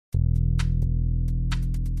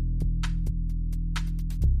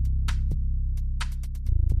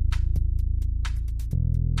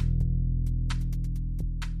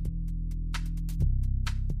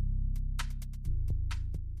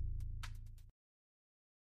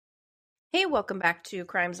Hey, welcome back to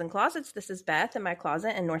Crimes and Closets. This is Beth in my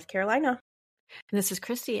closet in North Carolina. And this is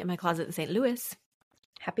Christy in my closet in St. Louis.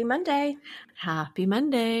 Happy Monday. Happy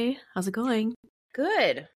Monday. How's it going?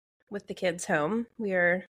 Good. With the kids home, we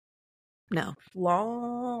are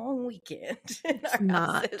long weekend in It's our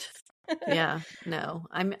not. houses. Yeah, no.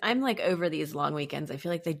 I'm like over these long weekends. I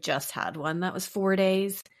feel like they just had one that was 4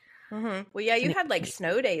 days. Mm-hmm. Well, yeah, you had like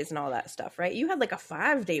snow days and all that stuff, right? You had like a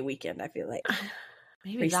 5-day weekend, I feel like.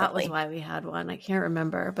 Maybe that was why we had one. I can't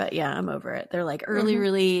remember, but yeah, I'm over it. They're like early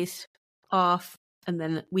release, off, and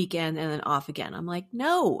then weekend, and then off again. I'm like,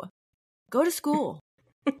 no, go to school.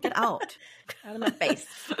 Get out. Out of my face.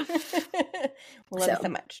 Love you so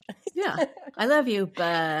much. Yeah, I love you,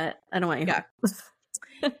 but I don't want you.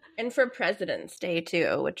 Yeah. And for President's Day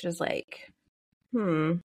too, which is like,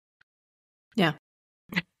 Yeah.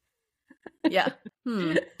 Yeah.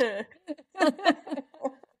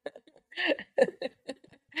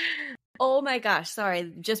 Oh my gosh,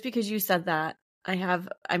 sorry. Just because you said that,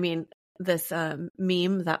 this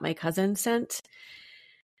meme that my cousin sent,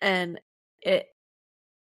 and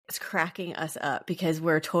it's cracking us up because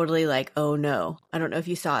we're totally like, oh no. I don't know if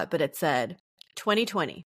you saw it, but it said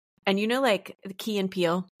 2020. And you know, like the Key and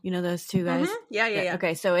Peele, you know those two guys? Mm-hmm. Yeah.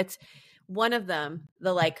 Okay, so it's one of them,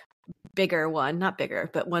 the like bigger one, not bigger,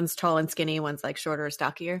 but one's tall and skinny, one's like shorter,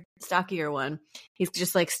 stockier one. He's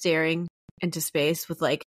just like staring into space with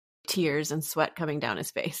like tears and sweat coming down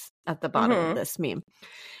his face at the bottom of this meme.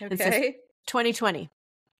 Okay. It says 2020,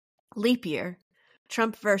 leap year,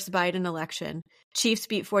 Trump versus Biden election, Chiefs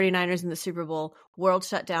beat 49ers in the Super Bowl, world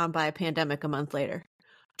shut down by a pandemic a month later.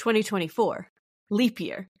 2024, leap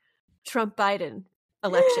year, Trump Biden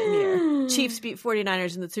election year, Chiefs beat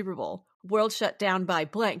 49ers in the Super Bowl, world shut down by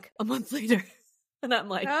blank a month later. And I'm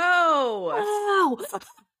like, oh.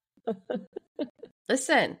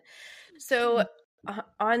 Listen, so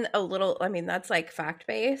on a little, that's like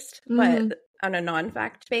fact-based, but on a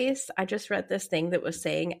non-fact base, I just read this thing that was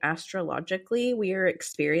saying astrologically, we are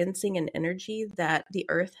experiencing an energy that the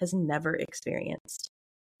Earth has never experienced,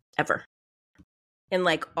 ever. In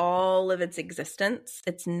like all of its existence,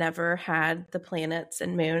 it's never had the planets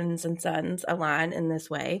and moons and suns align in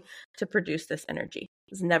this way to produce this energy.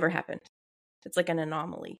 It's never happened. It's like an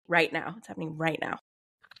anomaly right now. It's happening right now.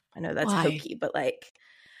 I know that's hokey, but like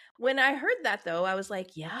when I heard that though, I was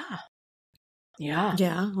like, yeah.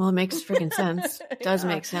 Well, it makes freaking sense. It does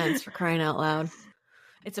make sense, for crying out loud.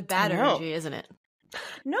 It's a bad energy, isn't it?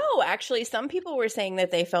 No, actually, some people were saying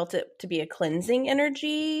that they felt it to be a cleansing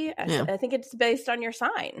energy. Yeah. I think it's based on your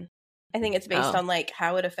sign. I think it's based on like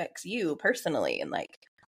how it affects you personally and like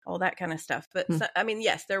all that kind of stuff. But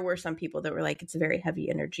yes, there were some people that were like, it's a very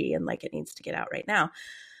heavy energy and like it needs to get out right now.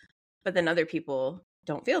 But then other people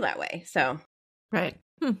don't feel that way. So, right.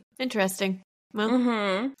 Interesting.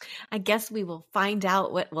 Well, I guess we will find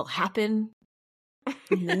out what will happen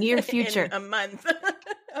in the near future. In a month.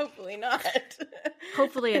 Hopefully not.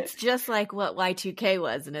 Hopefully it's just like what Y2K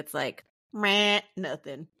was, and it's like, meh,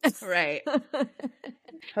 nothing. Right.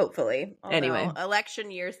 Hopefully. Although anyway,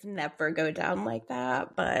 election years never go down like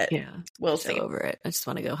that, but we'll see. Over it. I just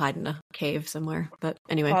want to go hide in a cave somewhere. But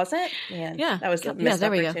anyway. Closet? Man, that was a missed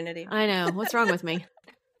opportunity. I know. What's wrong with me?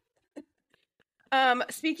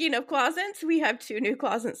 Speaking of closets, we have 2 new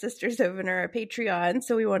closet sisters over on our Patreon,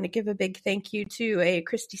 so we want to give a big thank you to a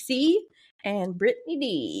Christy C and Brittany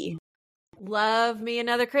D. Love me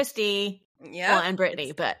another Christy. Yeah. Well, and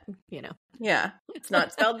Brittany, but you know. Yeah. It's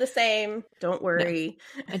not spelled the same. Don't worry.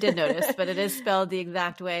 No, I did notice, but it is spelled the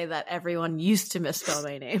exact way that everyone used to misspell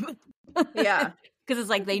my name. Yeah. Because it's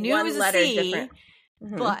like they knew it was a C,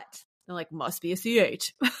 but they're like, must be a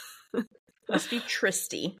CH. Must be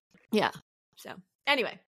Tristy. Yeah. So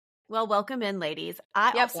anyway, well, welcome in, ladies.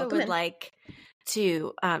 I also would like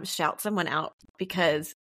to shout someone out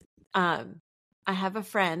because I have a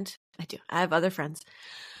friend. I do. I have other friends.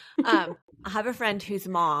 I have a friend whose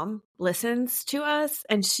mom listens to us,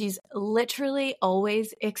 and she's literally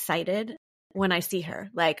always excited when I see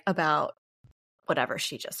her, like about whatever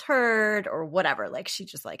she just heard or whatever. Like she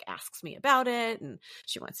just like asks me about it, and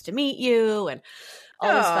she wants to meet you and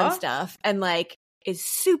all this fun stuff. And like is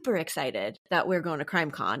super excited that we're going to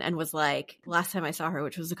CrimeCon, and was like, last time I saw her,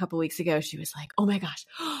 which was a couple weeks ago, she was like, oh my gosh,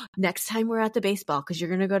 next time we're at the baseball, because you're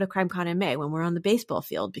going to go to CrimeCon in May when we're on the baseball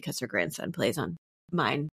field, because her grandson plays on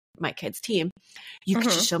my kid's team. You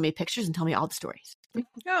could just show me pictures and tell me all the stories.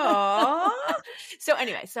 Aww. So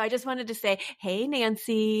anyway, so I just wanted to say, hey,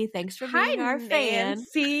 Nancy, thanks for being our fan.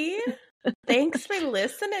 Nancy. Thanks for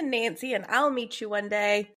listening, Nancy, and I'll meet you one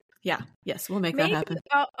day. Yeah. Yes, we'll make that happen.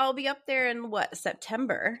 I'll be up there in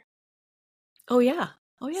September. Oh yeah.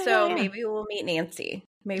 So maybe we'll meet Nancy.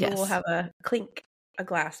 Maybe we'll have a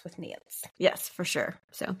glass with Nance. Yes, for sure.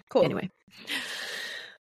 So cool. Anyway,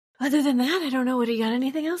 other than that, I don't know. What do you got?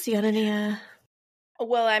 Anything else? You got any?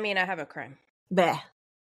 Well, I mean, I have a crime. Bah.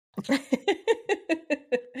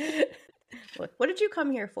 What did you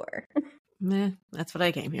come here for? Meh, that's what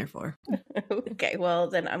I came here for. Okay, well,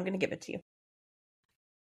 then I'm going to give it to you.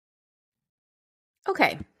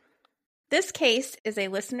 Okay. This case is a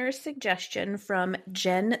listener's suggestion from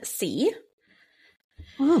Jen C.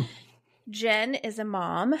 Oh. Jen is a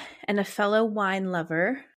mom and a fellow wine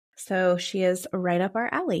lover, so she is right up our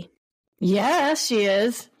alley. Yes, she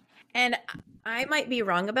is. And I might be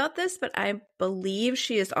wrong about this, but I believe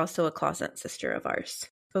she is also a closet sister of ours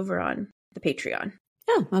over on the Patreon.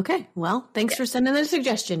 Oh, okay. Well, thanks for sending the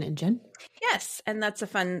suggestion in, Jen. Yes, and that's a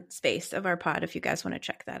fun space of our pod. If you guys want to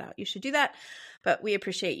check that out, you should do that. But we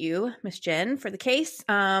appreciate you, Miss Jen, for the case.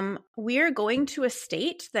 We are going to a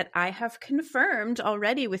state that I have confirmed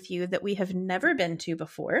already with you that we have never been to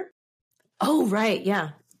before. Oh, right. Yeah.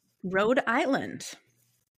 Rhode Island.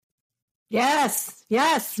 Yes.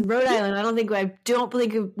 Rhode Island. I don't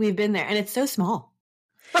believe we've been there. And it's so small.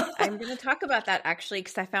 I'm going to talk about that actually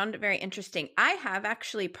because I found it very interesting. I have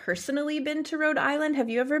actually personally been to Rhode Island. Have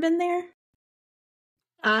you ever been there?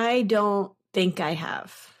 I don't think I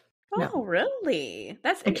have. Oh, no. Really?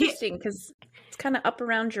 That's interesting because it's kind of up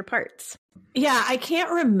around your parts. Yeah, I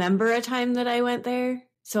can't remember a time that I went there.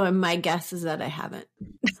 So my guess is that I haven't.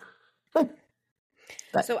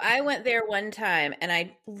 So I went there one time and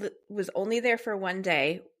I was only there for one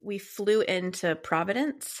day. We flew into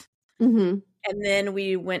Providence. Mm-hmm. And then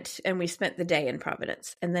we went and we spent the day in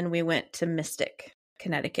Providence. And then we went to Mystic,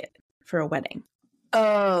 Connecticut for a wedding.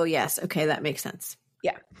 Oh, yes. Okay, that makes sense.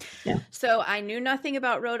 Yeah. So I knew nothing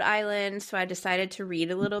about Rhode Island, so I decided to read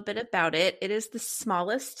a little bit about it. It is the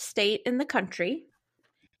smallest state in the country,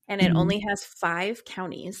 and it only has 5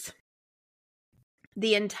 counties.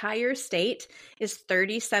 The entire state is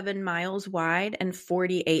 37 miles wide and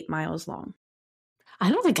 48 miles long. I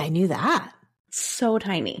don't think I knew that. So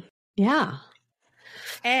tiny. Yeah.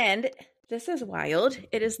 And this is wild.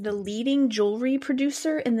 It is the leading jewelry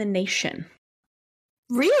producer in the nation.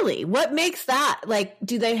 Really? What makes that? Like,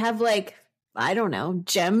 do they have I don't know,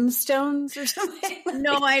 gemstones or something?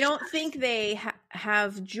 No, I don't think they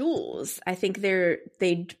have jewels. I think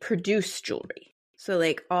they produce jewelry.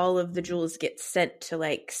 So all of the jewels get sent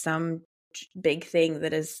to some big thing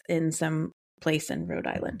that is in some place in Rhode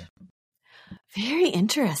Island. Very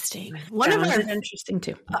interesting. One of our interesting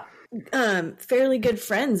too. Fairly good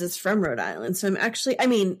friends is from Rhode Island. So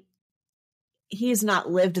he's not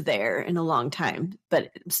lived there in a long time, but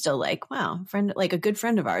still wow, friend, a good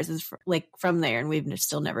friend of ours is from there and we've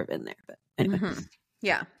still never been there. But anyway. Mm-hmm.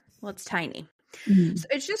 Yeah. Well, it's tiny. Mm-hmm. So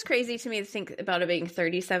it's just crazy to me to think about it being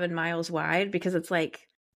 37 miles wide because it's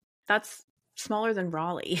that's smaller than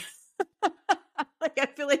Raleigh. I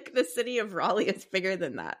feel like the city of Raleigh is bigger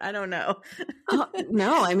than that. I don't know.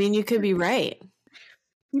 No, you could be right.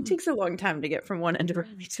 It takes a long time to get from one end of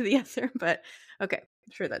Raleigh to the other, but okay.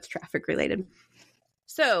 I'm sure that's traffic related.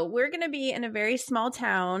 So we're going to be in a very small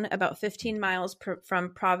town about 15 miles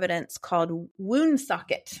from Providence called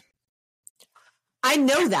Woonsocket. I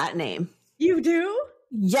know that name. You do?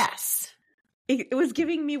 Yes. It was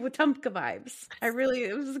giving me Wetumpka vibes. I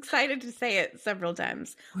was excited to say it several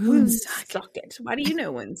times. Woonsocket. Why do you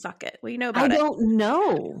know Woonsocket? What do you know about it? I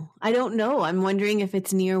don't know. I'm wondering if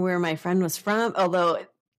it's near where my friend was from, although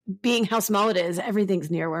being how small it is, everything's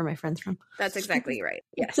near where my friend's from. That's exactly right.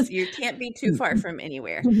 Yes, you can't be too far from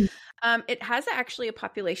anywhere. It has actually a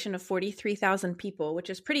population of 43,000 people, which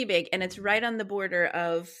is pretty big, and it's right on the border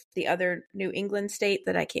of the other New England state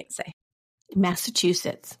that I can't say.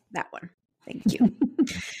 Massachusetts. That one. Thank you.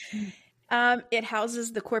 It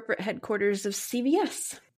houses the corporate headquarters of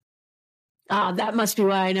CVS. Ah, that must be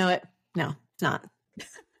why I know it. No, it's not.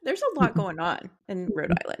 There's a lot going on in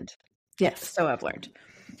Rhode Island. Yes. So I've learned.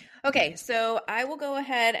 Okay, so I will go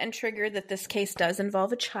ahead and trigger that this case does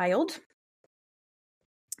involve a child.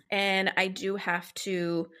 And I do have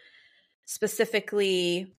to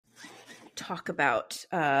specifically talk about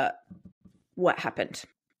what happened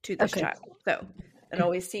to this child. So it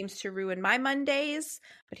always seems to ruin my Mondays,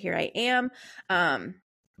 but here I am.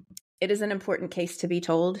 It is an important case to be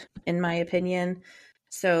told, in my opinion.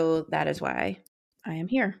 So that is why I am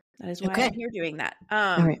here. That is why I'm here doing that.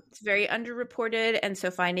 Right. It's very underreported, and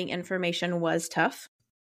so finding information was tough.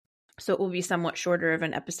 So it will be somewhat shorter of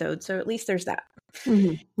an episode. So at least there's that.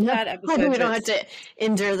 Mm-hmm. That episode. We don't have to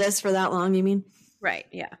endure this for that long, you mean? Right,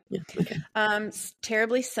 yeah. Okay. It's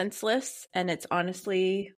terribly senseless, and it's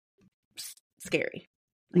honestly scary.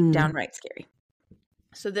 Downright scary.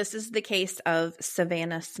 So this is the case of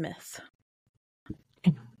Savannah Smith.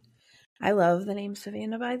 I love the name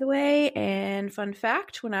Savannah, by the way. And fun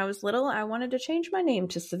fact, when I was little, I wanted to change my name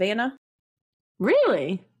to Savannah.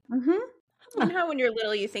 Really? Mm-hmm. Huh. You know how when you're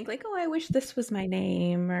little, you think like, oh, I wish this was my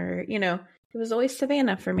name, or, you know, it was always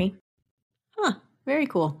Savannah for me. Huh. Very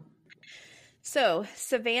cool. So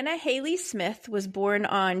Savannah Haley Smith was born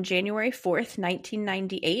on January 4th,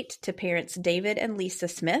 1998 to parents David and Lisa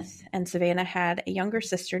Smith, and Savannah had a younger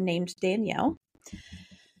sister named Danielle.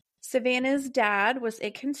 Savannah's dad was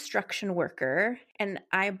a construction worker, and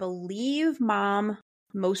I believe mom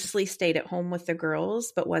mostly stayed at home with the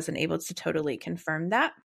girls, but wasn't able to totally confirm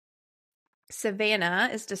that. Savannah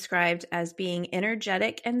is described as being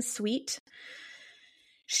energetic and sweet.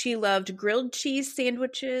 She loved grilled cheese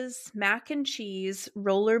sandwiches, mac and cheese,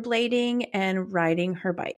 rollerblading, and riding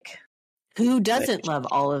her bike. Who doesn't love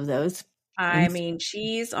all of those? I mean,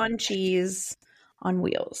 cheese on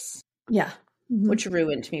wheels. Yeah. Mm-hmm. Which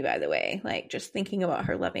ruined me, by the way. Like, just thinking about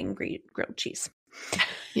her loving grilled cheese.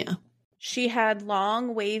 Yeah. She had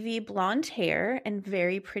long, wavy blonde hair and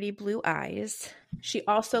very pretty blue eyes. She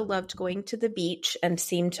also loved going to the beach and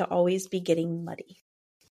seemed to always be getting muddy.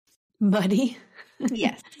 Muddy?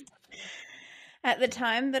 Yes. At the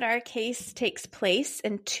time that our case takes place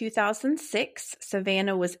in 2006,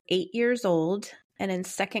 Savannah was 8 years old and in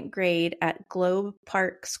second grade at Globe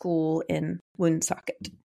Park School in Woonsocket.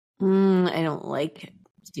 I don't like it.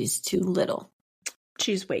 She's too little.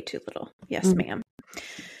 She's way too little. Yes, ma'am.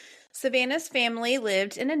 Savannah's family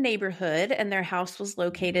lived in a neighborhood, and their house was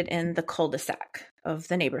located in the cul-de-sac of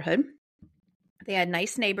the neighborhood. They had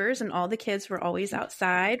nice neighbors, and all the kids were always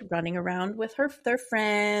outside, running around with their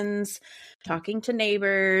friends, talking to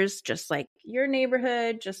neighbors, just like your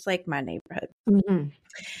neighborhood, just like my neighborhood. Mm-hmm.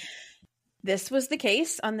 This was the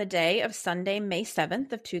case on the day of Sunday, May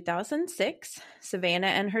 7th of 2006. Savannah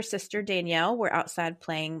and her sister Danielle were outside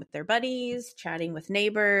playing with their buddies, chatting with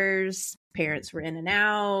neighbors. Parents were in and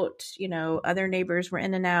out. You know, other neighbors were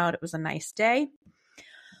in and out. It was a nice day.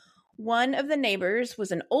 One of the neighbors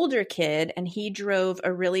was an older kid, and he drove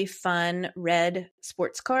a really fun red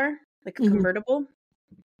sports car, like a convertible.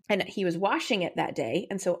 And he was washing it that day.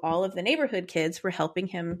 And so all of the neighborhood kids were helping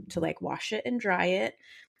him to like wash it and dry it.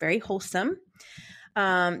 Very wholesome.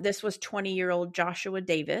 This was 20-year-old Joshua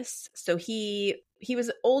Davis. So he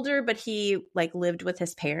was older, but he like lived with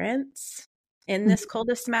his parents in this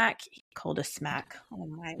cul-de-sac. Oh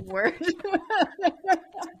my word.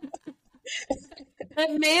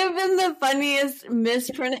 That may have been the funniest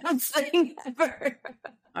mispronounced thing ever.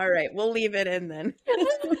 All right, we'll leave it in then.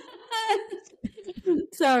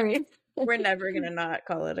 Sorry. We're never going to not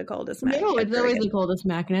call it a cul-de-sac. No, it's always a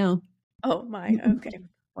cul-de-sac now. Oh my, okay.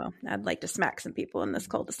 Well, I'd like to smack some people in this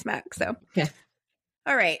cul-de-sac, so. Okay.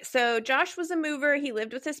 All right, so Josh was a mover. He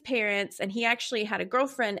lived with his parents, and he actually had a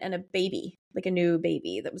girlfriend and a baby, like a new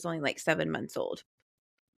baby that was only like 7 months old,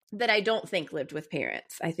 that I don't think lived with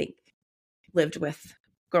parents. I think lived with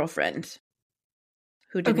girlfriend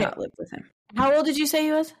who did not live with him. How old did you say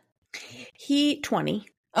he was? 20.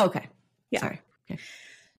 Okay. Yeah. Sorry. Okay.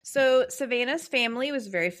 So Savannah's family was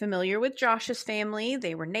very familiar with Josh's family.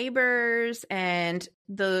 They were neighbors, and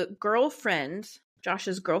the girlfriend,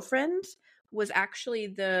 Josh's girlfriend, was actually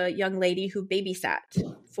the young lady who babysat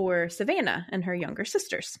for Savannah and her younger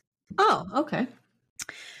sisters. Oh, okay.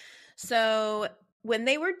 So when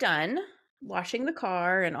they were done washing the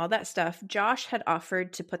car and all that stuff, Josh had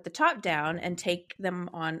offered to put the top down and take them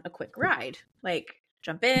on a quick ride. Like,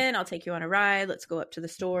 jump in, I'll take you on a ride. Let's go up to the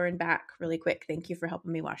store and back really quick. Thank you for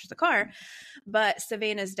helping me wash the car. But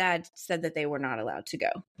Savannah's dad said that they were not allowed to go.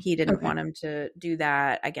 He didn't want him to do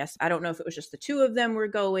that. I guess, I don't know if it was just the two of them were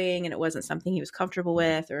going and it wasn't something he was comfortable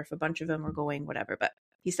with, or if a bunch of them were going, whatever. But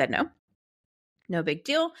he said no. No big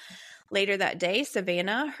deal. Later that day,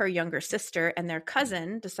 Savannah, her younger sister, and their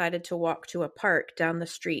cousin decided to walk to a park down the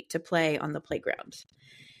street to play on the playground.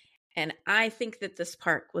 And I think that this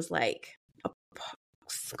park was like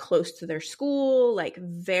close to their school, like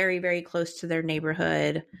very, very close to their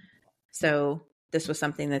neighborhood. So this was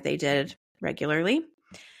something that they did regularly.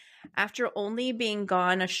 After only being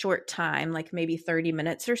gone a short time, like maybe 30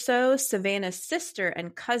 minutes or so, Savannah's sister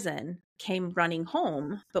and cousin came running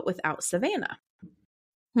home, but without Savannah.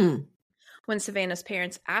 When Savannah's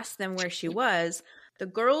parents asked them where she was, the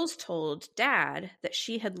girls told Dad that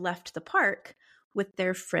she had left the park with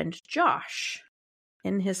their friend Josh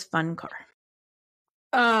in his fun car.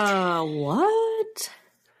 What?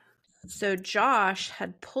 So Josh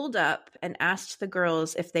had pulled up and asked the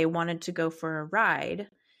girls if they wanted to go for a ride,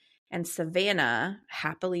 and Savannah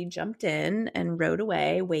happily jumped in and rode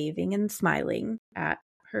away, waving and smiling at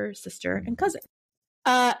her sister and cousin.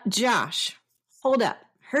 Josh, hold up.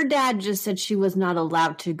 Her dad just said she was not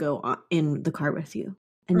allowed to go in the car with you.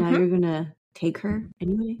 And now you're going to take her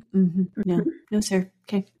anyway? No. No, sir.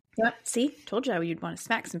 Okay. Yep. See? Told you you'd want to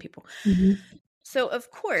smack some people. So,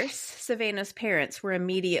 of course, Savannah's parents were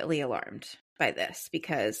immediately alarmed by this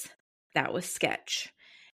because that was sketch.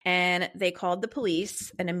 And they called the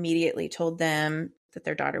police and immediately told them that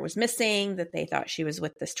their daughter was missing, that they thought she was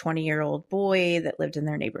with this 20-year-old boy that lived in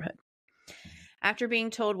their neighborhood. After being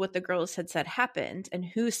told what the girls had said happened and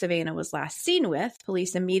who Savannah was last seen with,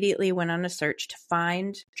 police immediately went on a search to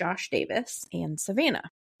find Josh Davis and Savannah.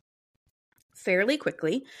 Fairly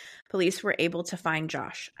quickly, police were able to find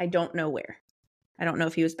Josh. I don't know where. I don't know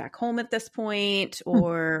if he was back home at this point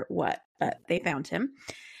or what, but they found him.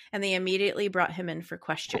 And they immediately brought him in for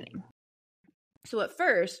questioning. So at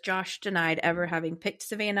first, Josh denied ever having picked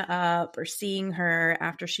Savannah up or seeing her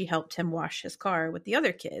after she helped him wash his car with the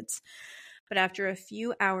other kids. But after a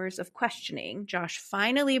few hours of questioning, Josh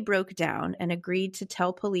finally broke down and agreed to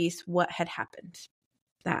tell police what had happened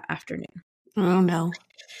that afternoon. Oh, no.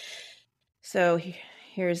 So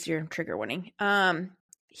here's your trigger warning.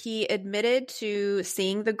 He admitted to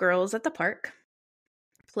seeing the girls at the park,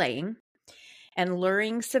 playing, and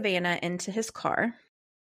luring Savannah into his car.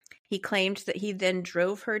 He claimed that he then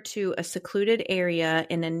drove her to a secluded area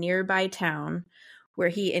in a nearby town where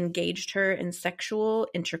he engaged her in sexual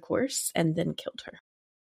intercourse and then killed her.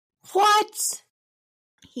 What?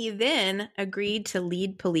 He then agreed to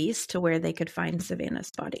lead police to where they could find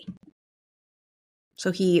Savannah's body.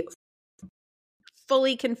 So he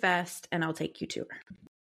fully confessed, and I'll take you to her.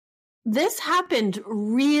 This happened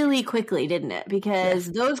really quickly, didn't it? Because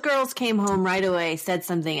those girls came home right away, said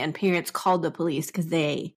something, and parents called the police because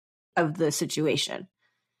of the situation.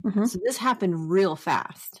 So this happened real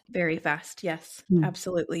fast. Very fast, yes.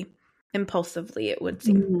 Absolutely. Impulsively, it would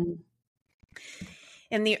seem.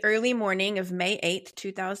 In the early morning of May 8th,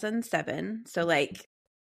 2007, so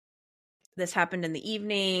this happened in the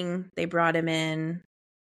evening, they brought him in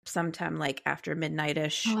sometime after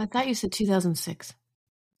midnight-ish. Oh, I thought you said 2006.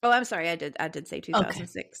 Oh, I'm sorry. I did say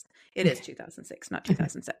 2006. Okay. It is 2006, not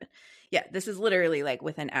 2007. Yeah, this is literally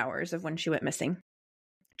within hours of when she went missing.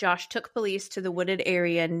 Josh took police to the wooded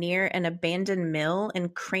area near an abandoned mill in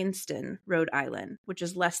Cranston, Rhode Island, which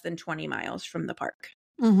is less than 20 miles from the park.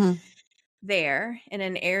 There, in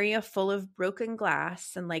an area full of broken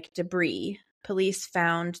glass and debris, police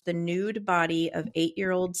found the nude body of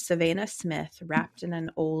 8-year-old Savannah Smith wrapped in an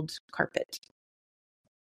old carpet.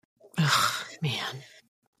 Oh, man.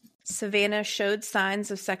 Savannah showed signs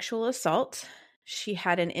of sexual assault. She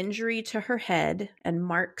had an injury to her head and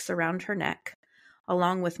marks around her neck,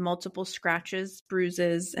 along with multiple scratches,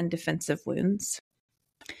 bruises, and defensive wounds.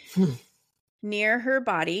 Near her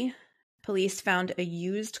body, police found a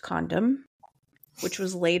used condom, which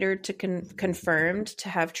was later confirmed to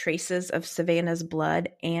have traces of Savannah's blood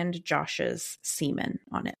and Josh's semen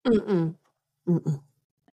on it.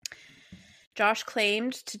 Josh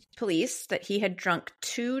claimed to police that he had drunk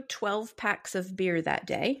 2 12-packs of beer that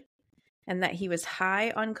day and that he was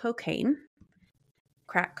high on cocaine,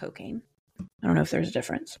 crack cocaine. I don't know if there's a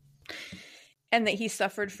difference. And that he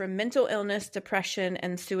suffered from mental illness, depression,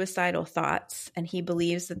 and suicidal thoughts. And he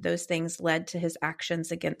believes that those things led to his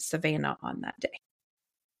actions against Savannah on that day.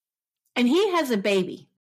 And he has a baby.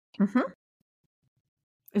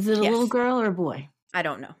 Is it a little girl or a boy? I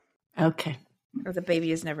don't know. Okay. Or the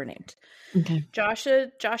baby is never named. Okay.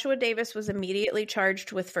 Joshua Davis was immediately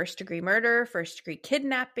charged with first-degree murder, first-degree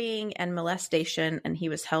kidnapping, and molestation, and he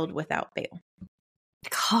was held without bail.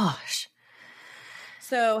 Gosh.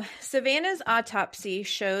 So Savannah's autopsy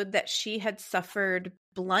showed that she had suffered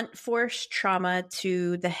blunt force trauma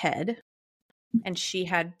to the head, and she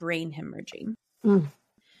had brain hemorrhaging.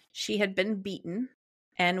 She had been beaten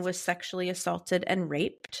and was sexually assaulted and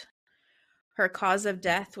raped. Her cause of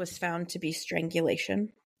death was found to be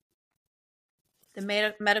strangulation.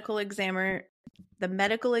 The medical examiner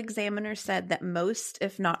said that most,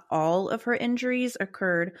 if not all, of her injuries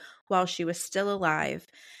occurred while she was still alive,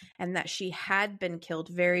 and that she had been killed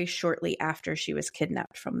very shortly after she was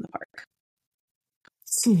kidnapped from the park.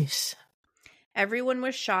 Jeez. Everyone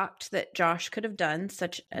was shocked that Josh could have done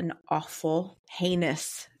such an awful,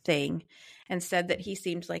 heinous thing, and said that he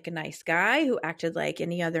seemed like a nice guy who acted like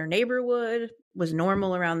any other neighbor would, was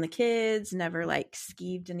normal around the kids, never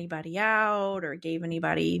skeeved anybody out or gave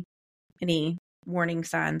anybody any warning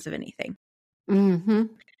signs of anything.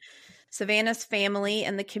 Savannah's family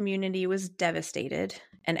and the community was devastated,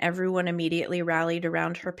 and everyone immediately rallied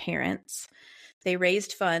around her parents. They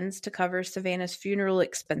raised funds to cover Savannah's funeral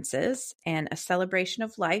expenses, and a celebration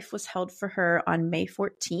of life was held for her on May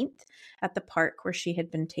 14th at the park where she had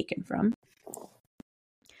been taken from.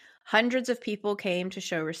 Hundreds of people came to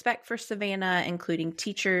show respect for Savannah, including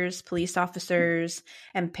teachers, police officers,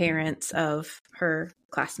 and parents of her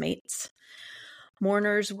classmates.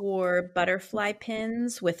 Mourners wore butterfly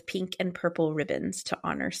pins with pink and purple ribbons to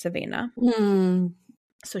honor Savannah.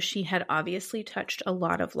 So she had obviously touched a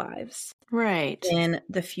lot of lives. Right. In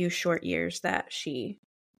the few short years that she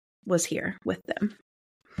was here with them.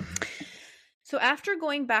 So after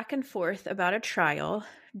going back and forth about a trial,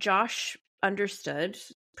 Josh understood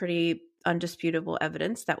pretty undisputable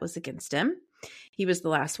evidence that was against him. He was the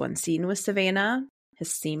last one seen with Savannah.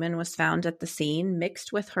 His semen was found at the scene,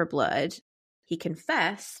 mixed with her blood. He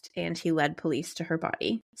confessed, and he led police to her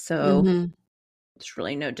body. So there's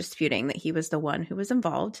really no disputing that he was the one who was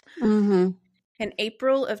involved. In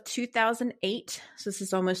April of 2008, so this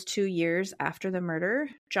is almost 2 years after the murder,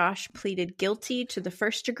 Josh pleaded guilty to the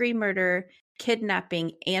first-degree murder,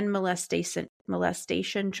 kidnapping, and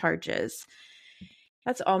molestation charges.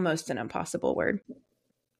 That's almost an impossible word.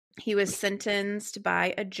 He was sentenced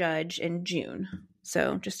by a judge in June,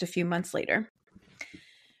 so just a few months later.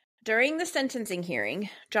 During the sentencing hearing,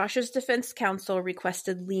 Josh's defense counsel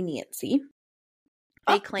requested leniency.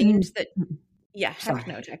 They claimed that... Yeah, heck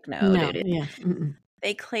no.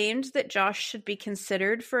 They claimed that Josh should be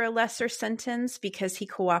considered for a lesser sentence because he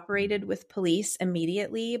cooperated with police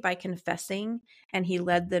immediately by confessing, and he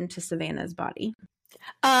led them to Savannah's body.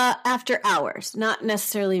 After hours, not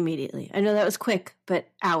necessarily immediately. I know that was quick, but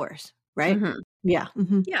hours, right? Yeah.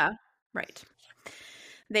 Yeah, right.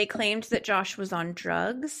 They claimed that Josh was on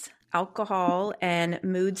drugs, alcohol, and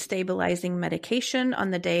mood-stabilizing medication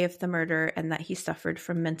on the day of the murder, and that he suffered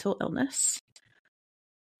from mental illness.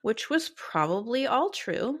 Which was probably all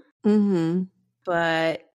true.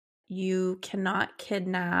 But you cannot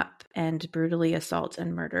kidnap and brutally assault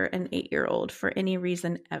and murder an 8-year-old for any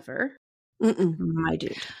reason ever. My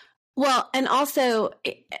dude. Well, and also,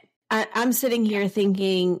 I'm sitting here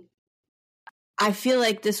thinking, I feel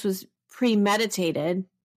like this was premeditated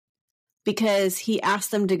because he asked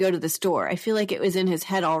them to go to the store. I feel like it was in his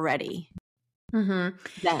head already. Then.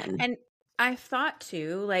 And I thought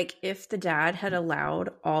too, like, if the dad had allowed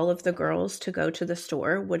all of the girls to go to the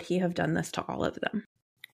store, would he have done this to all of them?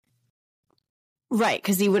 Right,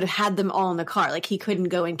 because he would have had them all in the car. Like, he couldn't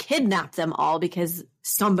go and kidnap them all because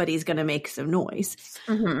somebody's going to make some noise.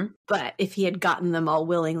 But if he had gotten them all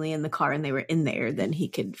willingly in the car and they were in there, then he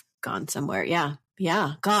could have gone somewhere. Yeah.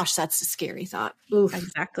 Gosh, that's a scary thought. Oof.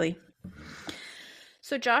 Exactly.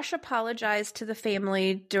 So Josh apologized to the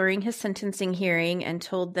family during his sentencing hearing and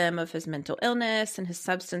told them of his mental illness and his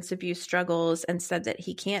substance abuse struggles, and said that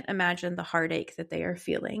he can't imagine the heartache that they are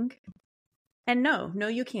feeling. And no,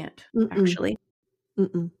 you can't, actually.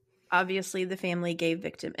 Obviously, the family gave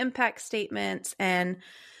victim impact statements, and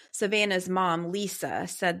Savannah's mom, Lisa,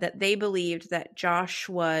 said that they believed that Josh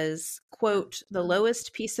was, quote, the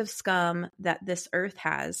lowest piece of scum that this earth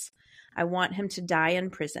has. I want him to die in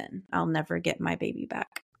prison. I'll never get my baby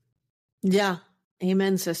back. Yeah.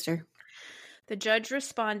 Amen, sister. The judge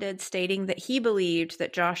responded, stating that he believed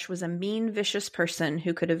that Josh was a mean, vicious person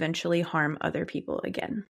who could eventually harm other people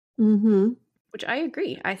again. Which I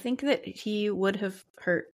agree. I think that he would have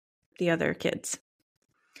hurt the other kids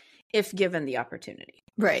if given the opportunity.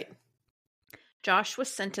 Right. Josh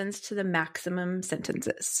was sentenced to the maximum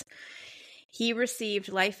sentences. He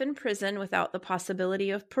received life in prison without the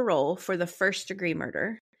possibility of parole for the first-degree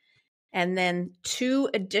murder, and then 2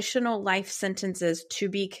 additional life sentences to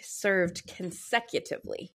be served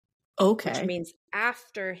consecutively. Okay. Which means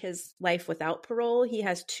after his life without parole, he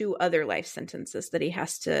has 2 other life sentences that he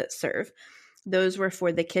has to serve. Those were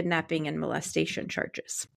for the kidnapping and molestation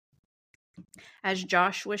charges. As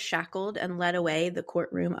Josh was shackled and led away, the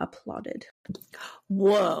courtroom applauded.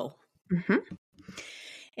 Whoa.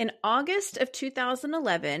 In August of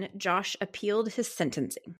 2011, Josh appealed his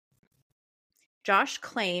sentencing. Josh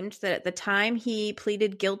claimed that at the time he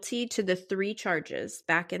pleaded guilty to the 3 charges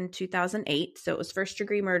back in 2008, so it was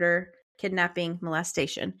first-degree murder, kidnapping,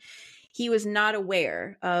 molestation, he was not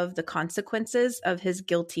aware of the consequences of his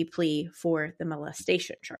guilty plea for the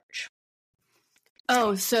molestation charge.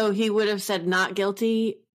 Oh, so he would have said not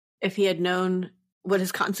guilty if he had known what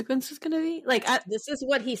his consequence was going to be? This is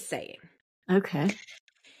what he's saying. Okay.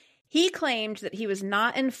 He claimed that he was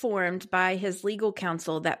not informed by his legal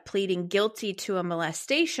counsel that pleading guilty to a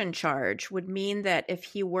molestation charge would mean that if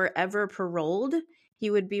he were ever paroled, he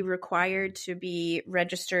would be required to be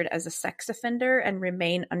registered as a sex offender and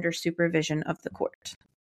remain under supervision of the court.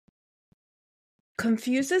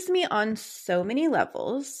 confuses me on so many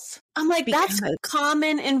levels. I'm like, that's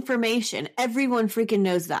common information. Everyone freaking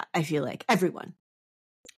knows that, I feel like. Everyone.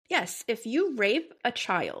 Yes, if you rape a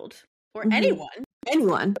child or anyone,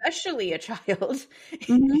 especially a child,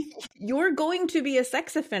 you're going to be a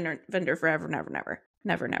sex offender forever,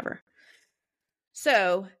 never.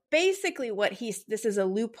 So basically this is a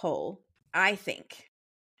loophole, I think,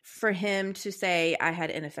 for him to say I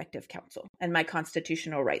had ineffective counsel and my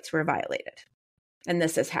constitutional rights were violated. And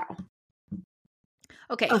this is how.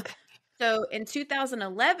 Okay. So in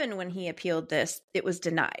 2011, when he appealed this, it was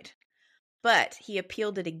denied. But he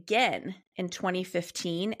appealed it again in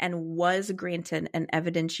 2015 and was granted an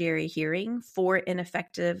evidentiary hearing for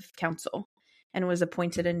ineffective counsel and was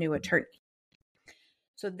appointed a new attorney.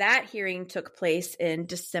 So that hearing took place in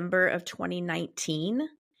December of 2019,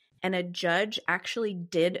 and a judge actually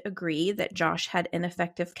did agree that Josh had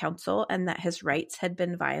ineffective counsel and that his rights had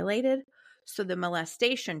been violated. So the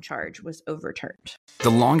molestation charge was overturned. The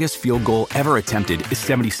longest field goal ever attempted is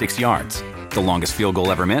 76 yards. The longest field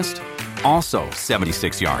goal ever missed? Also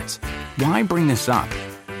 76 yards. Why bring this up?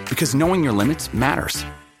 Because knowing your limits matters,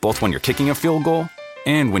 both when you're kicking a field goal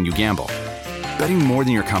and when you gamble. Betting more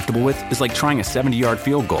than you're comfortable with is like trying a 70-yard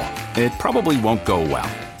field goal. It probably won't go well.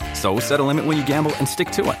 So set a limit when you gamble and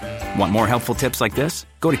stick to it. Want more helpful tips like this?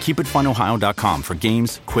 Go to keepitfunohio.com for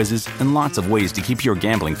games, quizzes, and lots of ways to keep your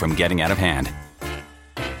gambling from getting out of hand.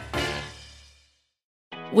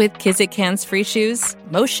 With Kizik hands-free shoes,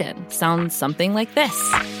 motion sounds something like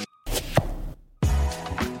this.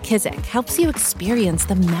 Kizik helps you experience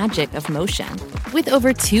the magic of motion. With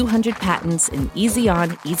over 200 patents and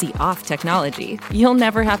easy-on, easy-off technology, you'll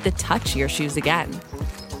never have to touch your shoes again.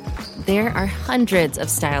 There are hundreds of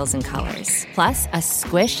styles and colors, plus a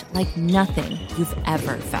squish like nothing you've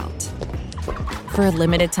ever felt. For a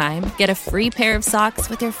limited time, get a free pair of socks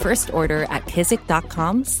with your first order at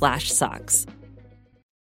kizik.com/socks.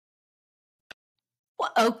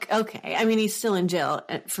 Well, okay. I mean, he's still in jail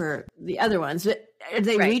for the other ones, but are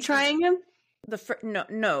they retrying him?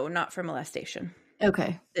 No, not for molestation.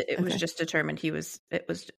 Okay. It was just determined it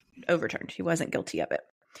was overturned. He wasn't guilty of it.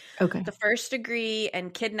 Okay. The first degree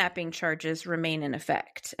and kidnapping charges remain in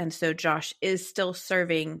effect. And so Josh is still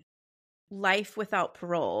serving life without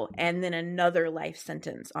parole and then another life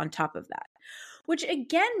sentence on top of that, which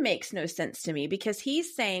again makes no sense to me because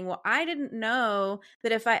he's saying, well, I didn't know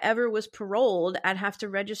that if I ever was paroled, I'd have to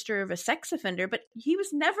register as a sex offender, but he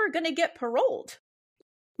was never going to get paroled.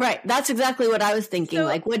 Right. That's exactly what I was thinking. So,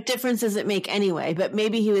 like, what difference does it make anyway? But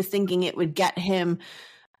maybe he was thinking it would get him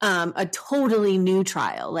a totally new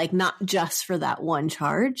trial, like not just for that one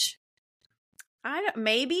charge.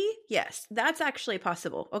 Maybe. Yes, that's actually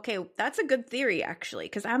possible. Okay, that's a good theory, actually,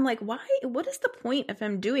 because I'm like, why? What is the point of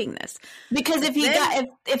him doing this? Because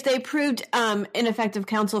if they proved ineffective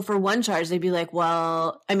counsel for one charge, they'd be like,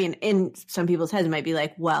 well, I mean, in some people's heads, it might be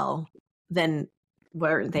like, well, then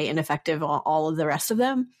were they ineffective on all of the rest of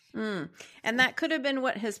them? And that could have been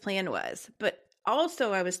what his plan was. But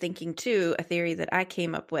also, I was thinking too, a theory that I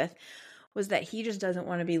came up with was that he just doesn't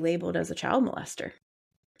want to be labeled as a child molester.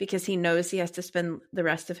 Because he knows he has to spend the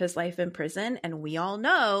rest of his life in prison. And we all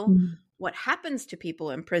know what happens to people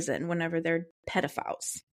in prison whenever they're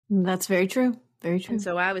pedophiles. That's very true. Very true. And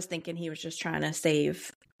so I was thinking he was just trying to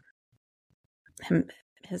save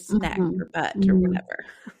his neck or butt or whatever.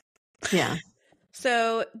 Yeah.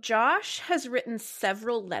 So Josh has written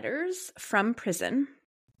several letters from prison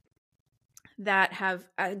that have,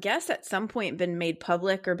 I guess, at some point been made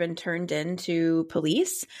public or been turned into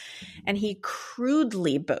police. And he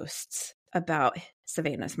crudely boasts about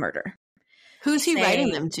Savannah's murder. Who's he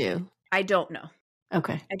writing them to? I don't know.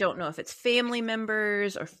 Okay. I don't know if it's family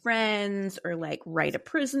members or friends or like write a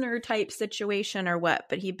prisoner type situation or what.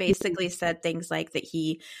 But he basically said things like that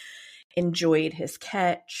he enjoyed his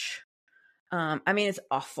catch. I mean, it's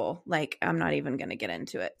awful. Like, I'm not even going to get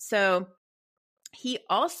into it. So he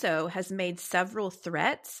also has made several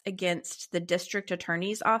threats against the district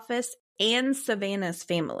attorney's office and Savannah's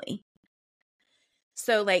family.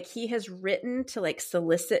 So, like, he has written to, like,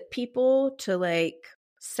 solicit people to, like,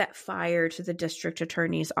 set fire to the district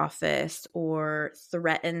attorney's office or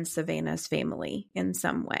threaten Savannah's family in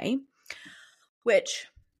some way, which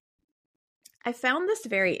I found this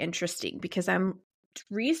very interesting because I'm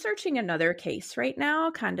researching another case right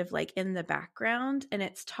now, kind of like in the background, and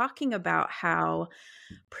it's talking about how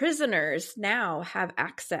prisoners now have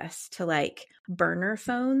access to like burner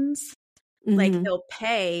phones. Like they'll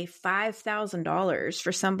pay $5,000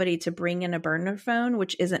 for somebody to bring in a burner phone,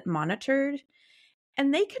 which isn't monitored,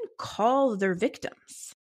 and they can call their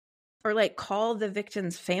victims. or like call the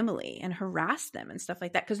victim's family and harass them and stuff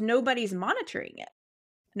like that, because nobody's monitoring it.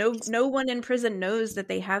 No one in prison knows that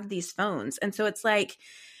they have these phones. And so it's like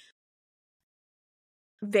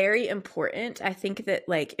very important. I think that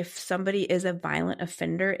like if somebody is a violent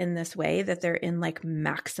offender in this way, that they're in like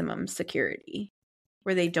maximum security,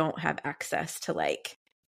 where they don't have access to like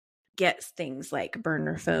get things like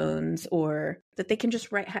burner phones, or that they can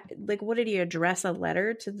just write, like, what did he address a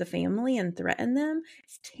letter to the family and threaten them?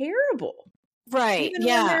 It's terrible. Right. Even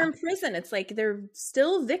when they're in prison, it's like they're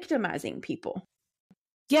still victimizing people.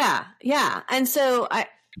 Yeah. Yeah. And so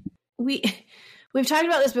we've talked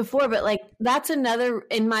about this before, but like that's in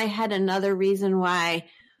my head, another reason why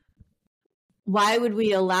would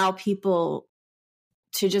we allow people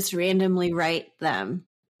to just randomly write them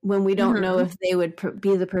when we don't know if they would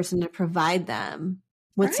be the person to provide them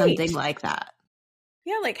with something like that?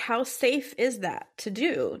 Yeah, like how safe is that to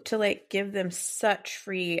do, to like give them such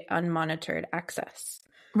free, unmonitored access?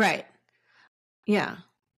 Right. Yeah.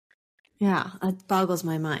 Yeah. It boggles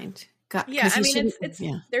my mind. God, yeah, I mean,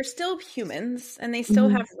 they're still humans, and they still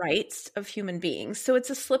have rights of human beings. So it's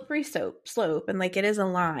a slippery slope, and like it is a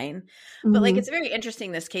line. But like it's very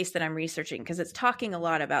interesting, this case that I'm researching, because it's talking a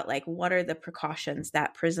lot about like what are the precautions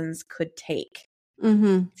that prisons could take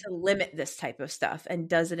to limit this type of stuff, and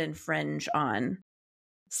does it infringe on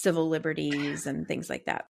civil liberties and things like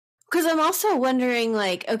that? Because I'm also wondering,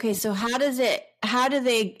 like, okay, so how do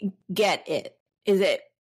they get it? Is it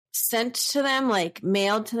sent to them, like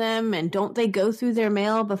mailed to them, and don't they go through their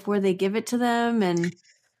mail before they give it to them? And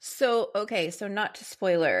so not to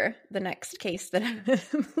spoiler the next case that I'm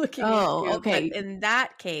looking into, okay. But in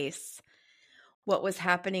that case, what was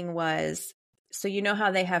happening was, so you know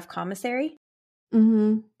how they have commissary?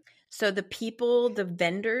 So the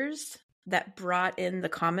vendors that brought in the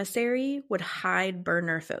commissary would hide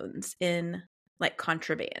burner phones in like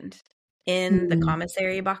contraband in the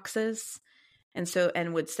commissary boxes.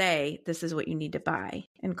 And would say, this is what you need to buy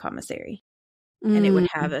in commissary. And it would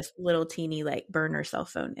have a little teeny like burner cell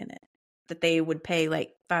phone in it that they would pay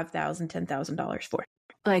like $5,000, $10,000 for.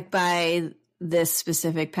 Like buy this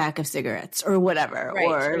specific pack of cigarettes or whatever,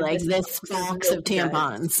 or like this box of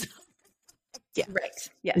tampons. Yeah. Right.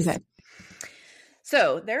 Yes. Okay.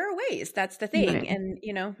 So there are ways. That's the thing. Right. And,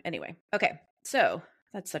 anyway. Okay. So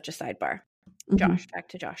that's such a sidebar. Josh, back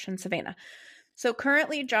to Josh and Savannah. So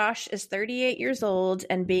currently Josh is 38 years old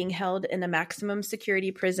and being held in a maximum security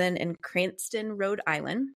prison in Cranston, Rhode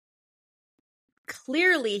Island.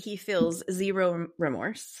 Clearly he feels zero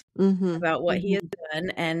remorse about what he has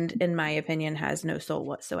done, and in my opinion has no soul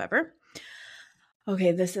whatsoever.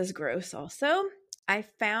 Okay, this is gross also. I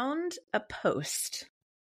found a post.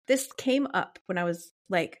 This came up when I was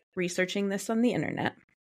like researching this on the internet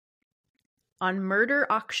on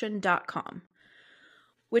murderauction.com.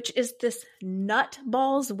 which is this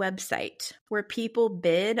nutballs website where people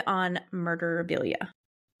bid on murderabilia.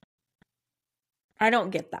 I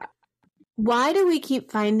don't get that. Why do we keep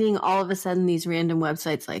finding all of a sudden these random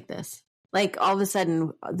websites like this? Like all of a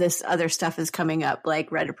sudden this other stuff is coming up,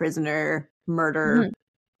 like Read a Prisoner, murder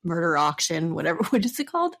auction, whatever. What is it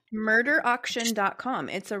called? Murderauction.com.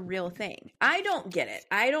 It's a real thing. I don't get it.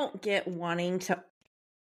 I don't get wanting to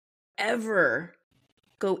ever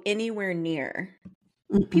go anywhere near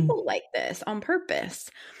people like this on purpose.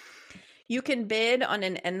 You can bid on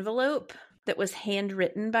an envelope that was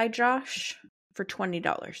handwritten by Josh for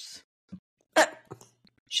 $20.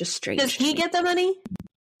 Just strange. Does he get the money?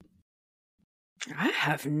 I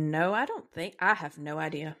have no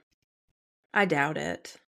idea. I doubt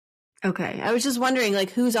it. Okay. I was just wondering,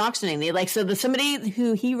 like, who's auctioning these? Like, so somebody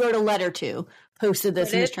who he wrote a letter to posted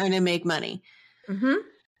this and is trying to make money.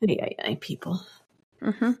 Yeah, people.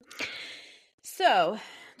 So,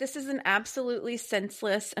 this is an absolutely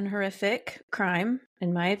senseless and horrific crime,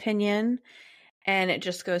 in my opinion. And it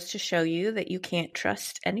just goes to show you that you can't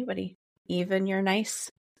trust anybody, even your nice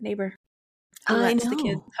neighbor who lets the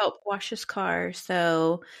kid help wash his car.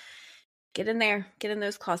 So, get in there. Get in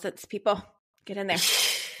those closets, people. Get in there.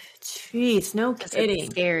 Jeez, no kidding.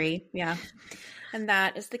 It's scary. Yeah. And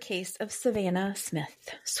that is the case of Savannah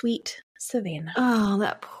Smith. Sweet Savannah. Oh,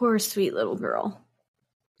 that poor sweet little girl.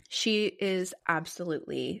 She is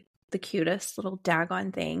absolutely the cutest little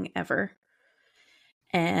daggone thing ever.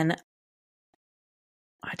 And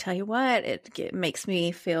I tell you what, it makes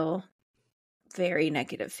me feel very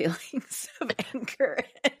negative feelings of anger.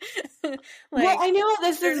 Well, I know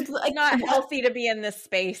this is like not healthy to be in this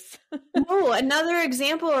space. No, another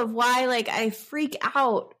example of why like I freak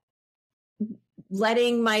out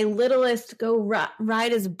letting my littlest go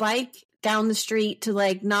ride his bike down the street to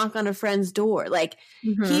like knock on a friend's door. Like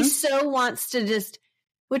he so wants to just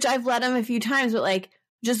which I've let him a few times, but like,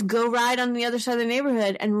 just go ride on the other side of the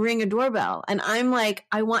neighborhood and ring a doorbell. And I'm like,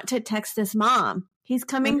 I want to text this mom. He's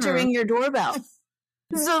coming to ring your doorbell.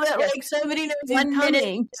 So that like somebody knows he's coming. 1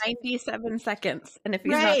 minute, 97 seconds. And if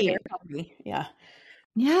he's not there, call me. Yeah.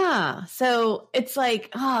 Yeah. So it's like,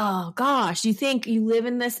 oh gosh, you think you live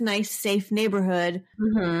in this nice, safe neighborhood,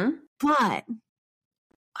 but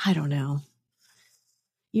I don't know.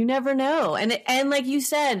 You never know. And like you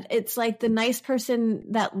said, it's like the nice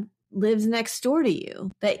person that lives next door to you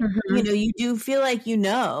that, you know, you do feel like, you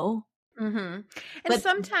know. And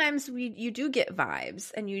sometimes you do get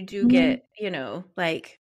vibes and you do get, you know,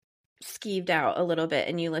 like skeeved out a little bit,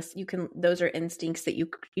 and you listen, you can, those are instincts that you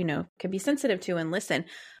know, can be sensitive to and listen.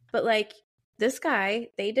 But like this guy,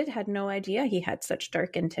 they had no idea he had such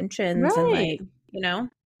dark intentions and like, you know.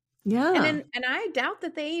 Yeah. And I doubt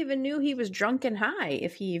that they even knew he was drunk and high,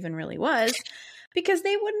 if he even really was, because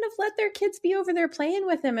they wouldn't have let their kids be over there playing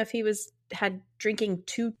with him if he had drinking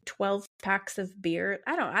 12 packs of beer.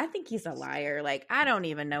 I think he's a liar. Like, I don't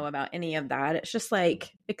even know about any of that. It's just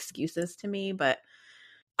like excuses to me, but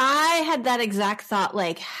I had that exact thought.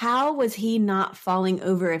 Like, how was he not falling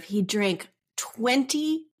over if he drank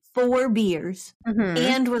 24 beers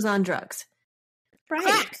and was on drugs? Right.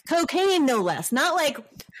 Crack cocaine, no less. Not like,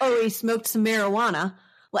 oh, he smoked some marijuana.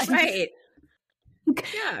 Like, right.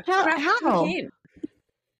 Yeah.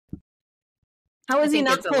 How was he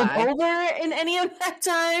not pulled over in any of that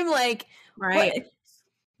time? Like, right.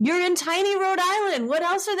 You're in tiny Rhode Island. What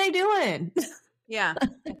else are they doing? Yeah.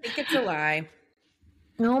 I think it's a lie.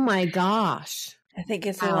 Oh my gosh. I think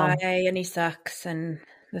it's a lie, and he sucks, and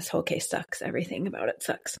this whole case sucks. Everything about it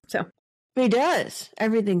sucks. So he does.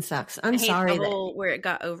 Everything sucks. I'm sorry. The whole where it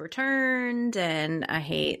got overturned, and I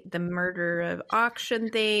hate the murder of auction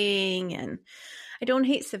thing, and I don't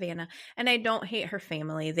hate Savannah, and I don't hate her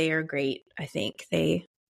family. They are great. I think they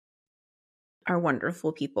are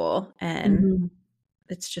wonderful people, and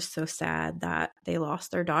it's just so sad that they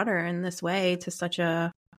lost their daughter in this way to such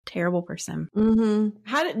a terrible person.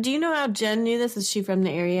 Do you know how Jen knew this? Is she from the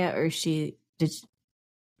area, or did she?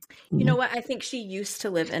 You know what? I think she used to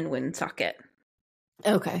live in Woonsocket.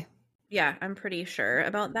 Okay. Yeah, I'm pretty sure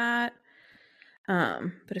about that.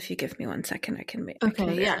 But if you give me 1 second, I can make.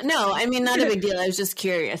 Okay. Yeah. No, I mean, not a big deal. I was just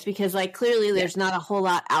curious because, like, clearly there's not a whole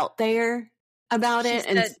lot out there about it.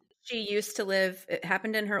 And she used to live. It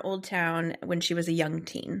happened in her old town when she was a young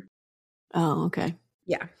teen. Oh, okay.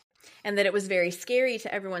 Yeah. And that it was very scary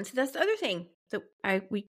to everyone. So that's the other thing that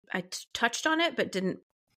I touched on it, but didn't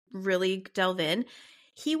really delve in.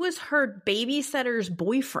 He was her babysitter's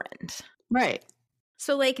boyfriend. Right.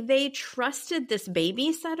 So like they trusted this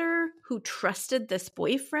babysitter who trusted this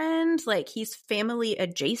boyfriend. Like he's family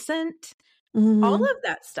adjacent. All of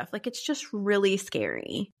that stuff. Like it's just really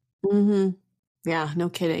scary. Yeah, no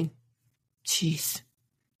kidding. Jeez.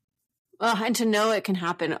 Oh, and to know it can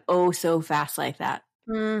happen so fast like that.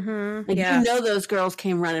 Like, you know, those girls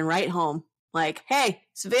came running right home. Like, hey,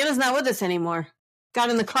 Savannah's not with us anymore. Got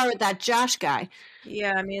in the car with that Josh guy.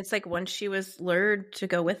 Yeah, I mean, it's like once she was lured to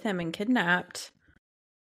go with him and kidnapped,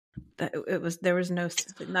 there was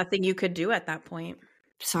nothing you could do at that point.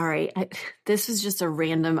 Sorry, this is just a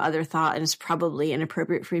random other thought, and it's probably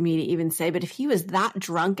inappropriate for me to even say. But if he was that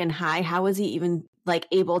drunk and high, how was he even like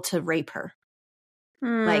able to rape her?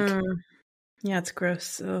 Like. Yeah, it's gross.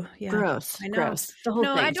 So yeah, gross. I know. Gross. The whole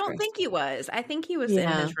no, thing's I don't gross. think he was. I think he was in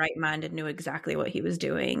his right mind and knew exactly what he was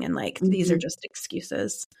doing. And like, these are just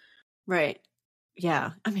excuses. Right.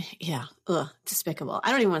 Yeah. I mean, yeah. Ugh. Despicable.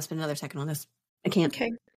 I don't even want to spend another second on this. I can't.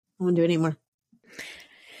 Okay. I won't do it anymore.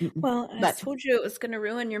 Well, I told you it was going to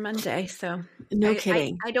ruin your Monday. So no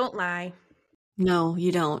kidding. I don't lie. No,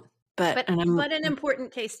 you don't. But an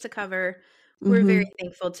important case to cover. We're very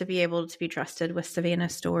thankful to be able to be trusted with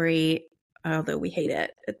Savannah's story. Although we hate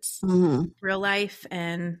it. It's real life,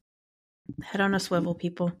 and head on a swivel,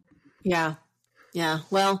 people. Yeah. Yeah.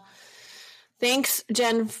 Well, thanks,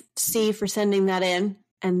 Jen C., for sending that in.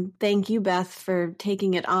 And thank you, Beth, for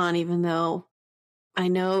taking it on, even though I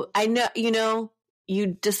know, you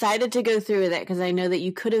decided to go through with it because I know that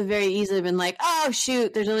you could have very easily been like, oh,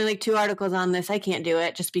 shoot, there's only like 2 articles on this. I can't do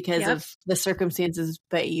it just because of the circumstances.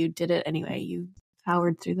 But you did it anyway. You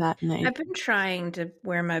powered through that night. I've been trying to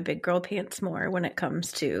wear my big girl pants more when it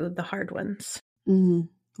comes to the hard ones.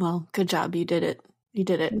 Well, good job. You did it.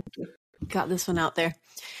 You got this one out there.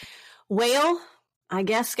 Well, I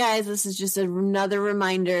guess, guys, this is just another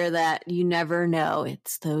reminder that you never know.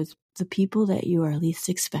 It's the people that you are least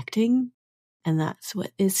expecting, and that's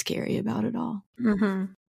what is scary about it all.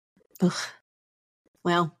 Ugh.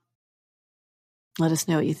 Well, let us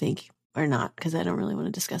know what you think. Or not, because I don't really want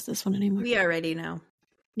to discuss this one anymore. We already know.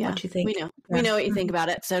 what you think. We know what you think about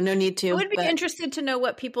it, so no need to. I would be interested to know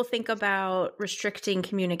what people think about restricting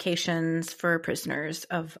communications for prisoners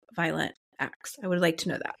of violent acts. I would like to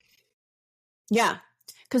know that. Yeah,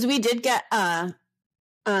 because we did get a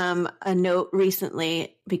note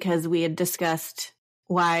recently because we had discussed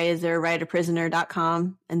why is there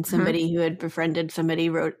writeaprisoner.com, and somebody who had befriended somebody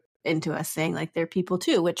wrote into us saying like they're people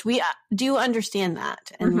too, which we do understand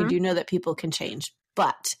that, and we do know that people can change,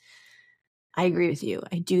 but I agree with you.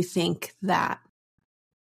 I do think that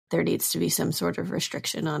there needs to be some sort of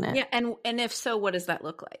restriction on it. Yeah, and if so, what does that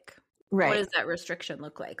look like? Right. What does that restriction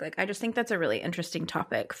look like? Like, I just think that's a really interesting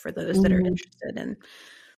topic for those that are interested in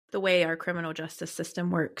the way our criminal justice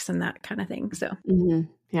system works and that kind of thing. So,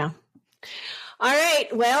 yeah. All right.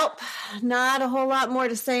 Well, not a whole lot more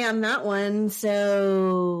to say on that one.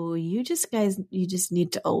 So you just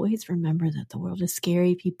need to always remember that the world is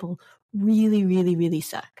scary. People really, really, really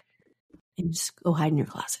suck. And just go hide in your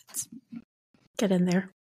closets. Get in there.